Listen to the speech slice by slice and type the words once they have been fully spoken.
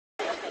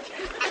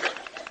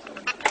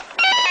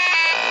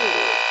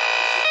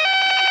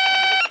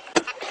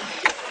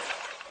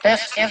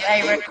This is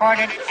a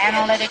recorded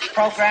analytic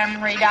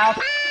program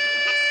readout.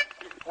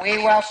 We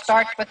will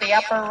start with the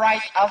upper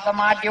right of the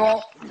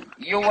module.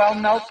 You will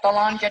note the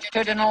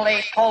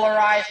longitudinally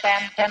polarized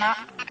antenna.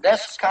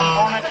 This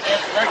component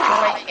is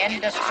virtually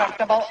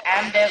indestructible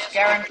and is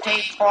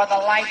guaranteed for the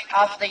life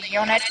of the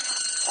unit.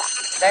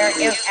 There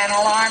is an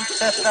alarm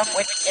system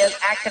which is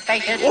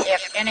activated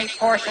if any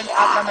portion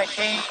of the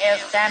machine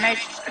is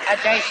damaged.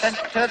 Adjacent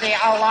to the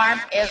alarm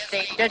is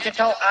the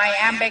digital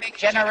iambic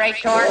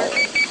generator.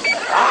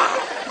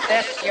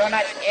 This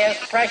unit is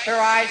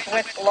pressurized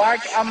with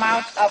large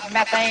amounts of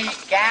methane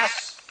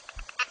gas.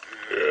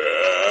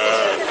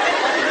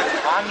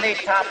 On the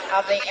top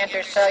of the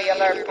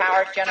intercellular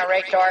power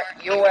generator,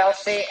 you will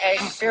see a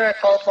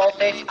spherical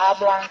voltage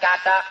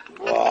oblongata.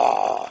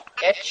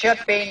 It should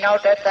be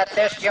noted that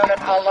this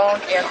unit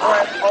alone is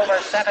worth over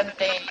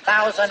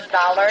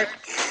 $17,000.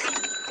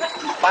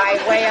 By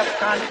way of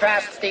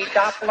contrast, the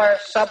Doppler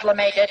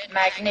sublimated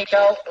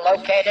magneto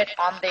located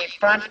on the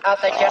front of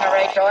the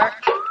generator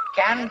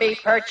can be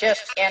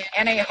purchased in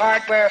any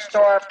hardware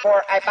store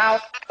for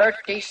about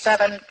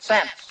 37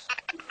 cents.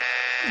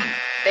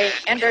 The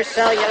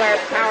intercellular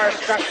power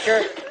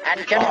structure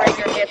and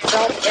generator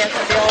itself is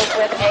filled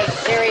with a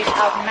series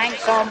of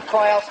Manxome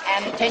coils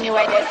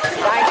attenuated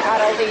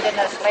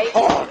dicotyledonously.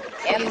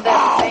 In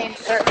this main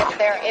circuit,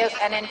 there is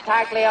an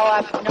intaglio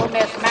of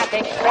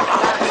numismatic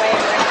krypton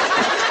wavelengths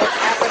which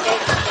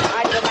aggregates the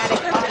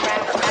hydromatic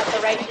compound at the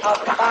rate of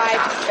 5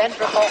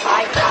 ventricle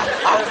icons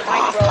per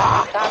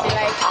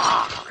microtabulate.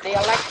 The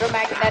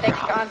electromagnetic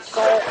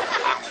console.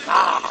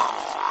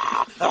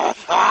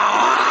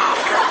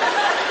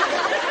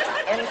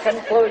 In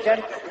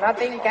conclusion,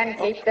 nothing can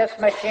keep this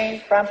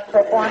machine from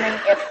performing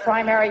its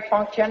primary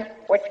function,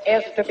 which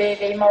is to be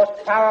the most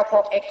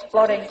powerful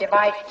exploding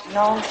device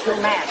known to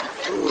man.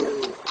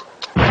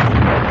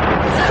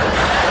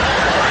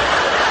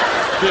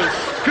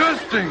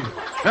 Disgusting!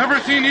 Ever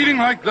seen eating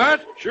like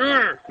that?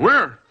 Sure.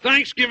 Where?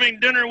 Thanksgiving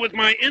dinner with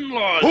my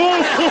in-laws.